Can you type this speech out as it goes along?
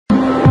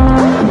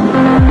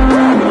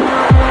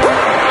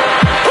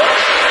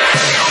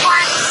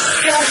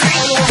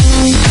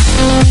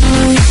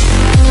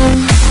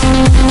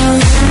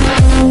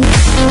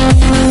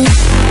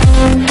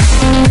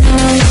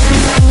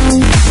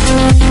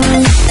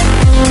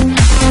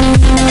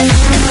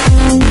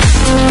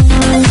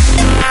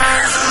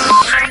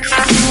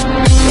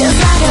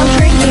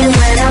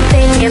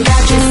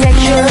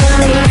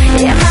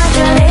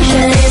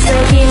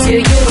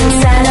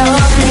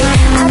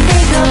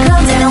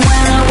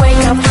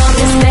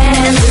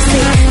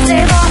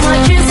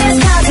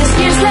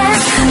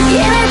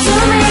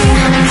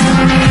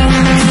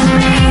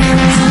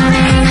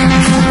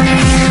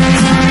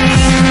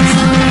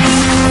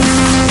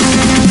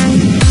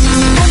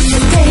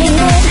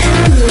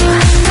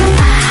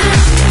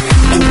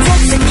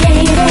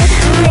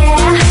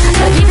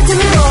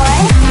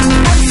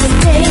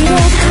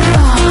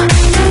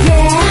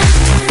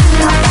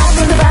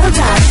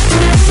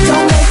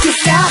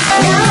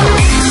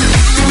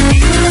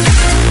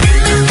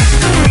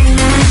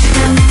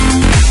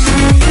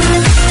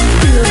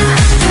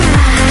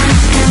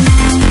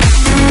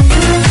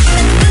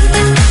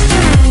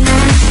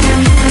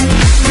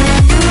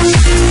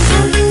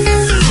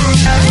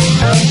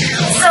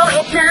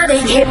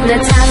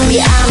hypnotize me,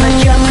 I'm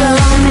a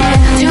jungle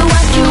man. Do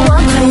what you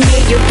want to me,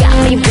 you got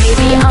me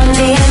baby on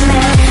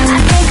demand. I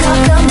think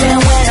I'll come down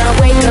when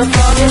I wake up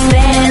from this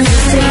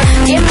fantasy.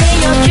 Give me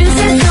your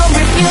juices, don't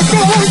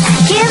refuse it.